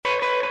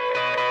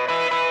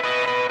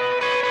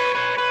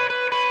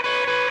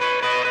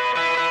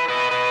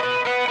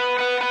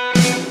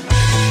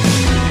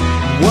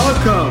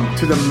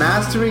to the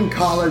Mastering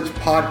College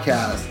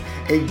Podcast,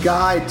 a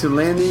guide to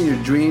landing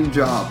your dream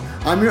job.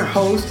 I'm your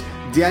host,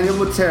 Daniel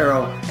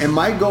Montero, and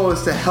my goal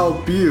is to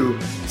help you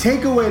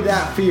take away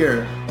that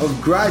fear of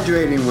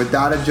graduating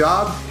without a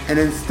job and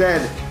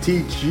instead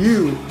teach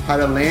you how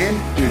to land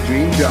your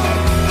dream job.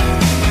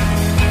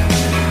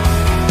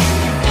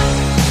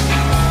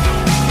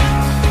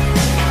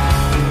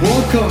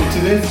 Welcome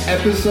to this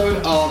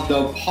episode of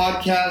the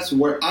podcast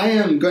where I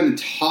am going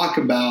to talk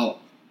about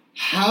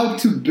how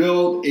to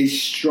build a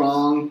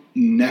strong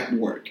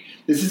network.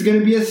 This is going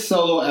to be a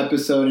solo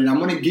episode, and I'm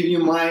going to give you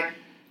my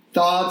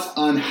thoughts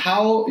on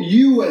how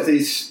you as a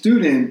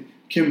student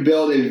can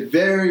build a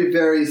very,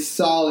 very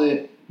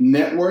solid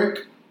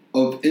network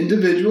of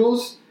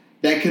individuals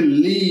that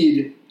can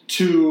lead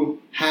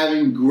to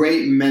having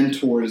great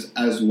mentors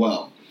as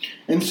well.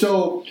 And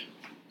so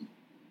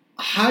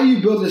how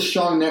you build a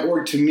strong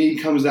network to me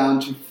comes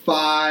down to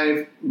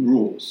 5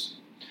 rules.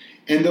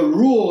 And the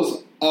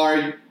rules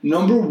are,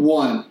 number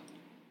 1,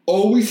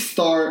 always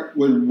start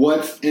with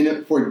what's in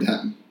it for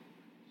them.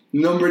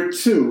 Number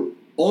 2,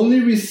 only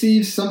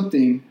receive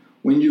something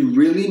when you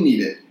really need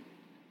it.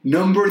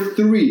 Number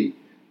 3,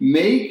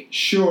 make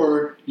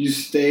sure you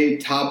stay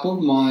top of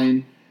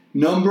mind.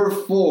 Number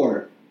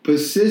 4,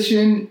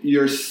 position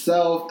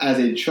yourself as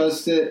a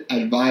trusted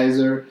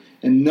advisor.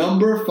 And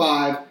number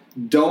 5,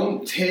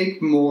 don't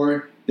take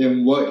more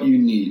than what you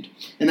need.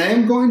 And I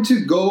am going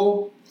to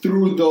go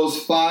through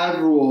those 5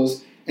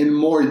 rules in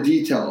more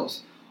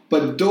details.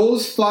 But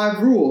those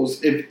 5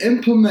 rules, if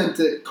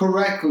implemented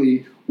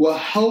correctly, will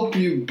help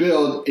you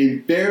build a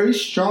very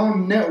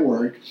strong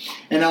network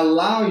and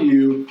allow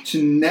you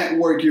to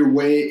network your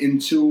way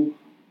into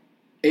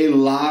a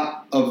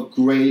lot of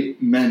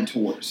great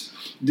mentors.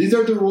 These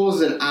are the rules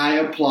that I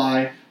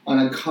apply on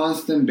a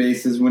constant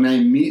basis when I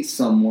meet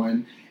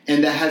someone,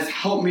 and that has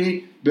helped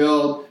me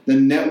build the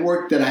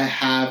network that I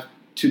have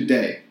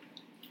today.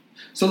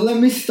 So let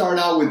me start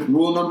out with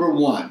rule number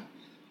 1.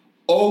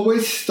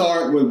 Always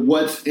start with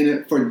what's in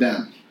it for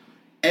them.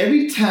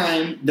 Every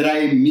time that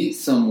I meet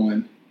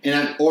someone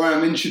or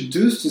I'm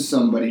introduced to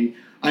somebody,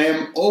 I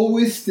am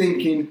always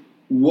thinking,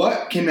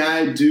 what can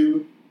I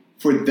do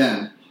for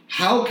them?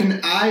 How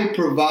can I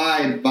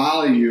provide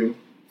value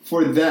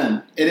for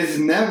them? It is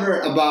never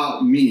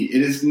about me.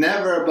 It is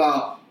never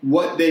about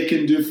what they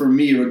can do for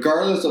me,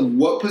 regardless of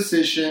what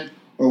position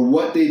or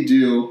what they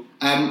do.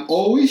 I'm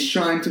always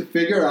trying to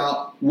figure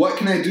out what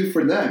can I do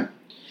for them.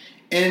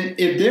 And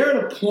if they're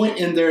at a point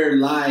in their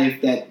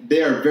life that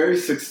they are very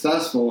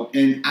successful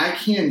and I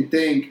can't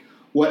think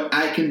what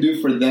I can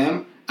do for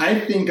them, I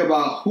think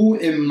about who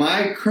in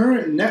my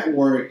current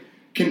network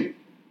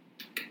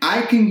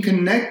I can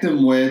connect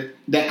them with,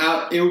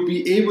 that it will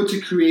be able to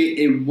create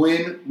a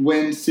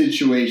win-win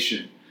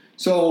situation.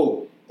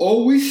 So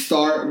always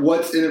start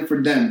what's in it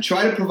for them.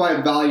 Try to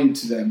provide value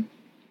to them.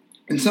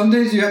 And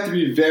sometimes you have to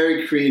be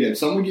very creative.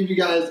 So I'm going to give you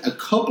guys a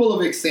couple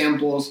of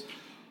examples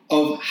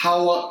of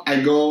how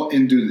I go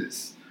and do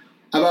this.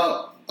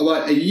 About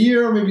a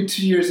year or maybe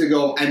 2 years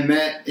ago, I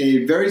met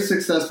a very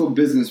successful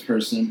business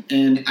person,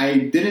 and I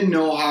didn't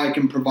know how I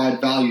can provide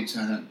value to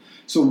him.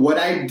 So what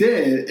I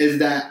did is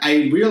that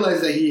I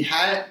realized that he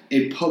had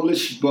a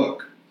published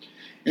book.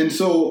 And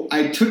so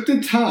I took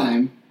the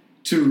time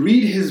to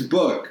read his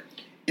book,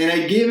 and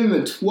I gave him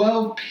a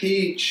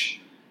 12-page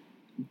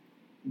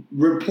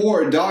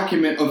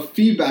document of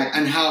feedback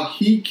on how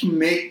he can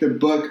make the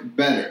book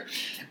better.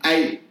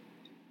 I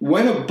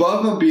went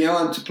above and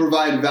beyond to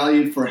provide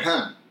value for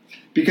him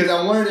because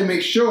I wanted to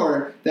make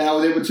sure that I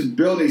was able to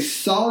build a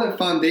solid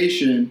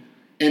foundation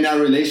in our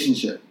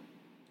relationship,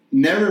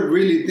 never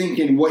really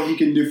thinking what he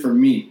can do for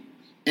me.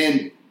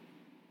 And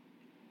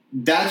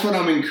that's what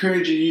I'm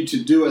encouraging you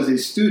to do as a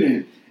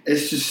student,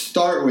 is to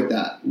start with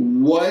that.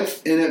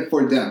 What's in it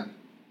for them?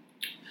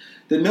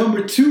 The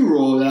number 2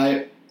 rule that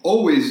I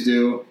always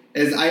do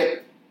is I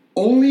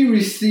only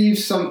receive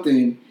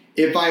something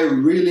if I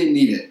really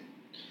need it.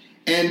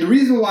 And the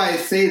reason why I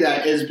say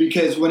that is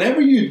because whenever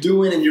you're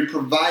doing and you're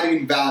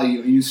providing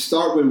value and you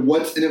start with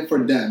what's in it for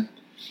them,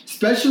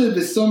 especially if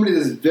it's somebody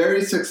that's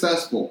very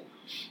successful,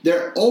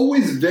 they're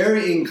always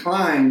very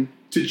inclined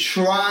to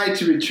try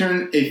to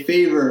return a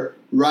favor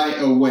right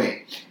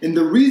away. And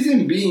the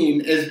reason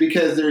being is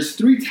because there's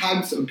 3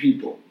 types of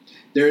people.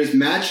 There's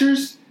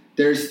matchers,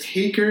 there's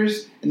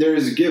takers, and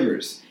there's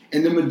givers.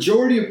 And the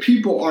majority of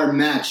people are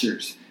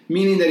matchers,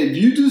 meaning that if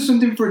you do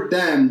something for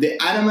them, they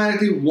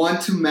automatically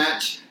want to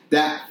match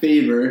that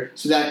favor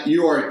so that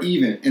you are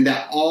even and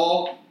that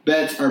all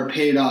bets are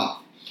paid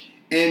off.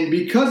 And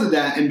because of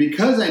that, and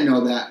because I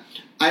know that,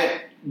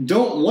 I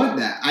don't want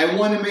that. I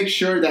want to make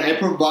sure that I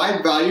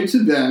provide value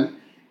to them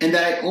and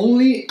that I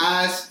only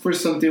ask for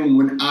something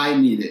when I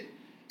need it.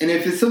 And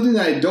if it's something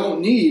that I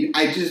don't need,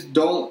 I just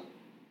don't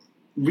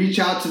reach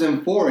out to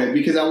them for it,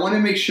 because I want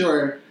to make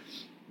sure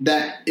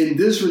that in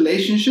this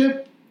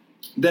relationship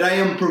that I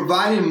am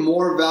providing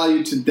more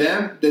value to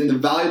them than the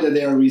value that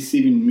they are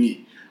receiving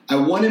me. I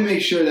want to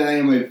make sure that I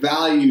am a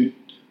value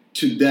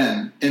to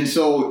them. And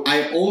so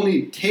I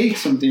only take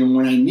something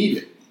when I need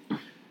it.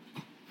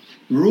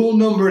 Rule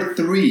number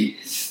 3,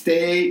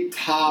 stay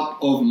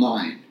top of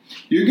mind.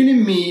 You're going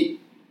to meet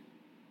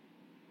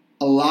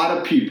a lot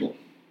of people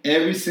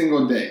every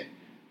single day,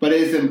 but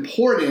it's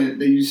important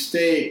that you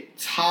stay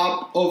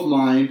top of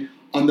mind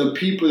on the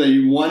people that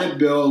you want to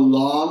build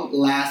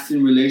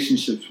long-lasting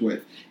relationships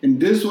with. And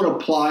this would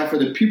apply for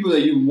the people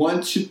that you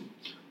want to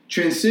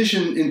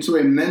transition into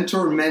a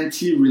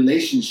mentor-mentee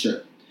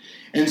relationship.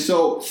 And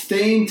so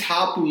staying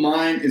top of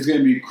mind is going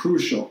to be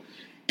crucial.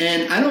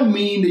 And I don't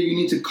mean that you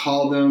need to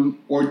call them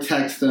or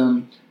text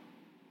them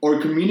or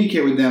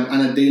communicate with them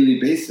on a daily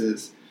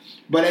basis,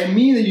 but I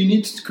mean that you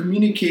need to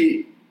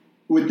communicate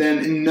with them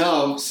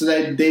enough so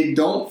that they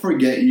don't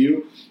forget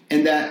you,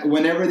 and that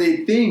whenever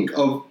they think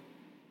of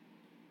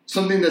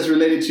something that's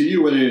related to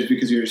you, whether it's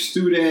because you're a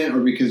student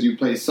or because you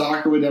play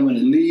soccer with them in a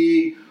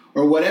league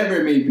or whatever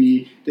it may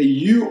be, that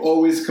you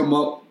always come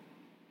up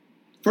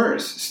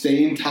first,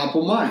 staying top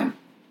of mind.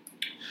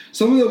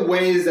 Some of the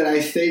ways that I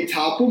stay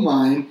top of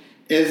mind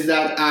is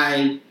that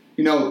I,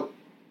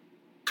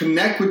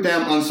 connect with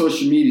them on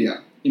social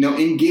media,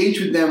 engage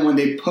with them when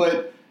they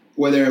put,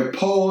 whether a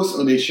post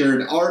or they share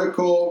an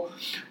article.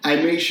 I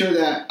make sure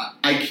that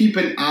I keep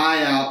an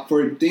eye out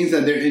for things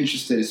that they're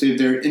interested in. So if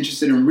they're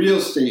interested in real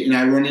estate and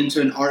I run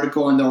into an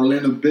article in the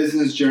Orlando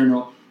Business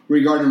Journal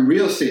regarding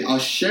real estate, I'll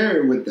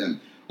share it with them.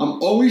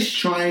 I'm always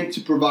trying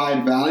to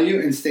provide value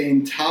and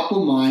staying top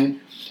of mind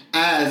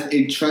as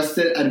a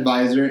trusted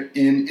advisor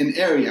in an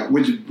area,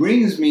 which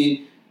brings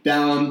me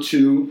down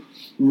to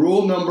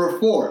rule number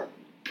 4.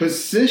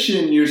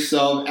 Position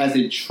yourself as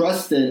a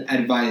trusted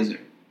advisor.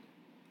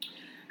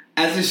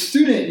 As a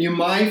student, you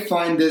might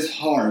find this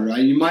hard, right?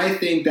 You might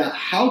think that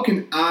how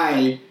can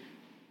I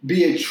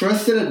be a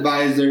trusted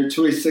advisor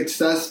to a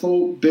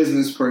successful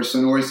business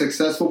person or a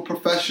successful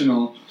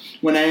professional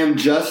when I am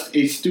just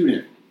a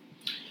student?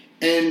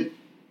 And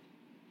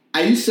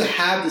I used to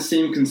have the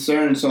same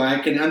concern, so I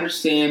can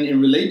understand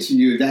and relate to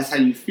you if that's how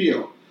you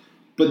feel.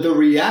 But the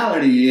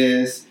reality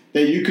is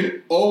that you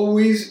can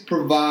always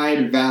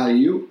provide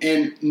value,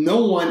 and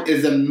no one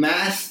is a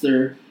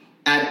master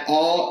at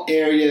all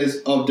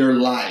areas of their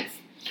life.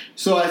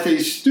 So as a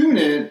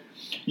student,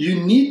 you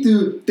need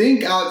to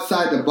think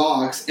outside the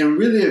box and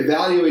really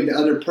evaluate the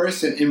other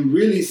person and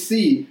really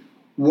see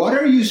what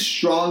are you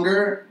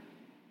stronger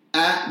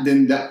at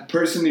than that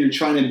person you're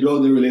trying to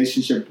build a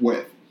relationship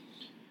with.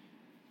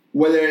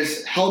 Whether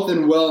it's health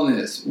and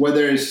wellness,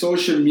 whether it's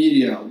social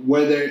media,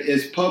 whether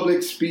it's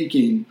public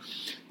speaking,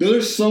 those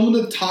are some of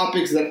the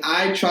topics that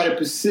I try to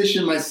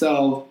position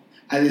myself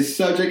as a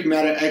subject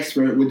matter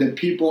expert with the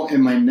people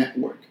in my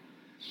network.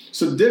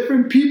 So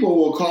different people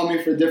will call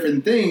me for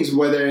different things,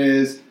 whether it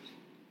is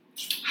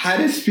how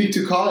to speak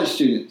to college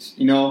students.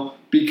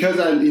 Because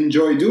I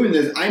enjoy doing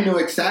this, I know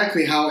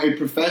exactly how a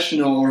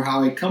professional or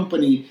how a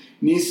company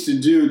needs to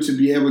do to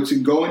be able to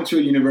go into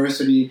a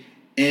university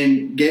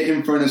and get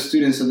in front of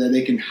students so that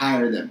they can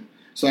hire them.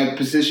 So I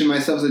position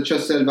myself as a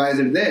trusted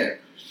advisor there.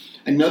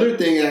 Another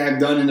thing that I've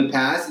done in the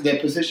past is that I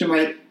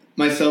position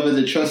myself as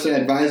a trusted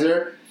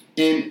advisor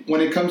and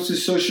when it comes to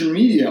social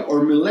media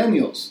or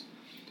millennials.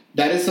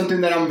 That is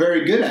something that I'm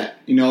very good at,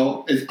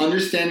 is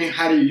understanding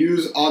how to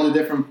use all the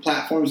different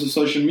platforms of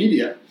social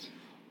media.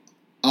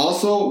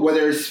 Also,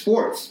 whether it's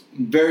sports,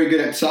 I'm very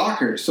good at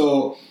soccer.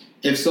 So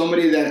if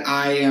somebody that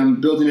I am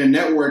building a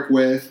network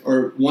with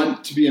or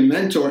want to be a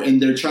mentor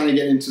and they're trying to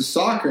get into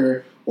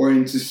soccer or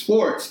into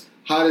sports,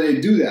 how do they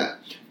do that?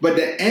 But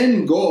the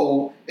end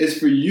goal is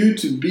for you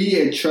to be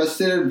a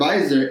trusted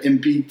advisor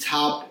and be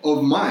top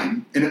of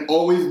mind and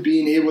always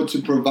being able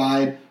to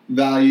provide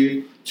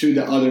value to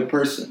the other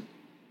person.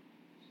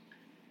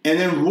 And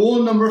then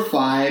rule number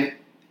 5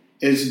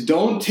 is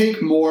don't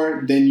take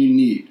more than you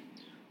need.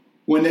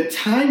 When the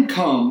time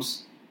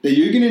comes that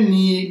you're going to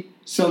need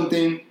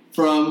something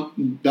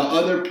from the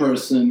other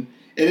person,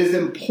 it is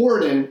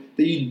important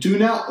that you do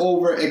not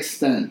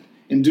overextend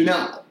and do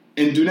not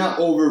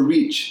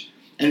overreach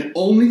and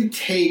only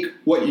take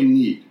what you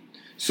need.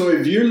 So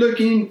if you're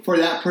looking for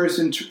that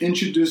person to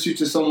introduce you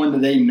to someone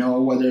that they know,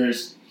 whether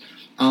it's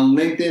on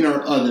LinkedIn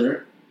or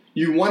other,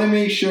 you want to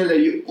make sure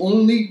that you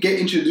only get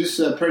introduced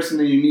to the person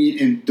that you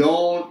need and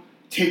don't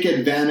take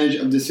advantage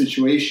of the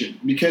situation.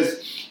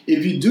 Because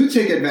if you do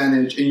take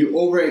advantage and you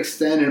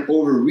overextend and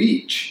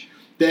overreach,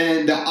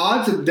 then the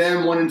odds of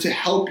them wanting to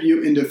help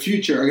you in the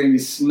future are going to be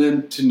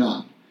slim to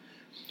none.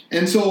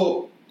 And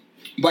so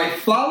by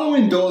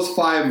following those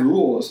 5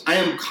 rules, I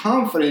am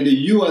confident that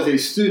you as a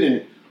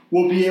student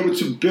will be able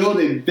to build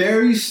a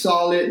very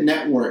solid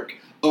network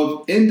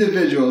of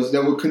individuals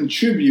that will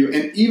contribute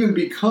and even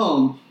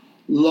become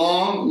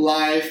long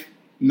life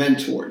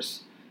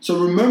mentors.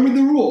 So remember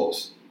the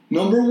rules.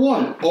 Number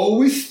 1,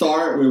 always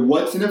start with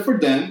what's in it for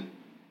them.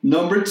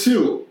 Number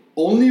 2,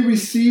 only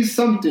receive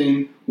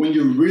something when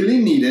you really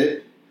need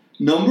it.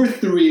 Number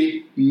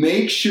 3,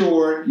 make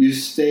sure you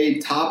stay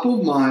top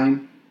of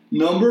mind.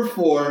 Number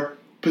 4,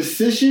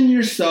 position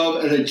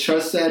yourself as a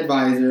trusted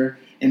advisor.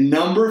 And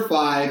number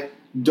 5,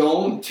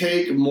 don't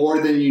take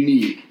more than you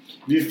need.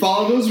 If you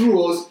follow those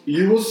rules,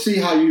 you will see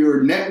how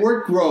your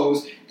network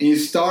grows and you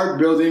start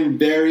building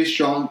very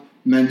strong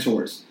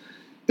mentors.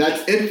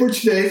 That's it for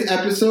today's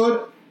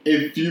episode.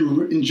 If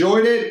you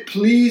enjoyed it,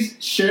 please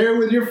share it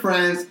with your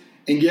friends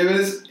and give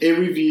us a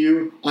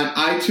review on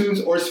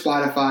iTunes or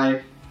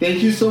Spotify.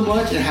 Thank you so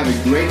much and have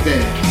a great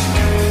day.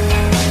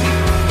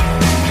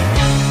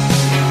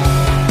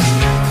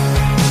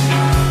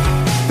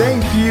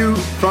 Thank you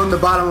from the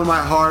bottom of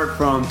my heart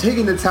for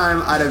taking the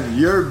time out of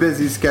your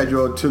busy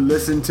schedule to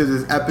listen to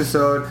this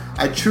episode.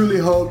 I truly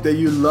hope that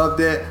you loved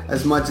it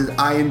as much as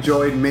I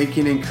enjoyed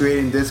making and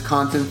creating this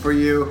content for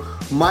you.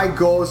 My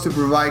goal is to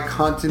provide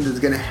content that's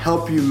going to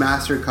help you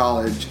master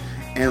college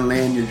and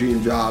land your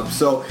dream job.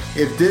 So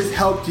if this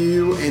helped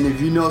you and if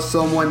you know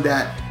someone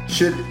that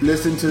should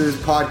listen to this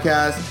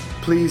podcast,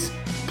 please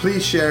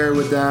share it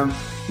with them.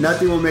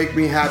 Nothing will make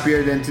me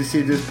happier than to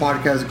see this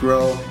podcast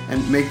grow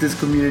and make this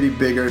community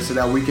bigger so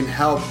that we can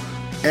help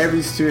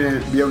every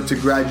student be able to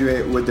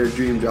graduate with their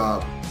dream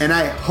job. And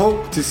I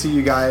hope to see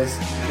you guys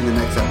in the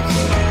next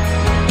episode.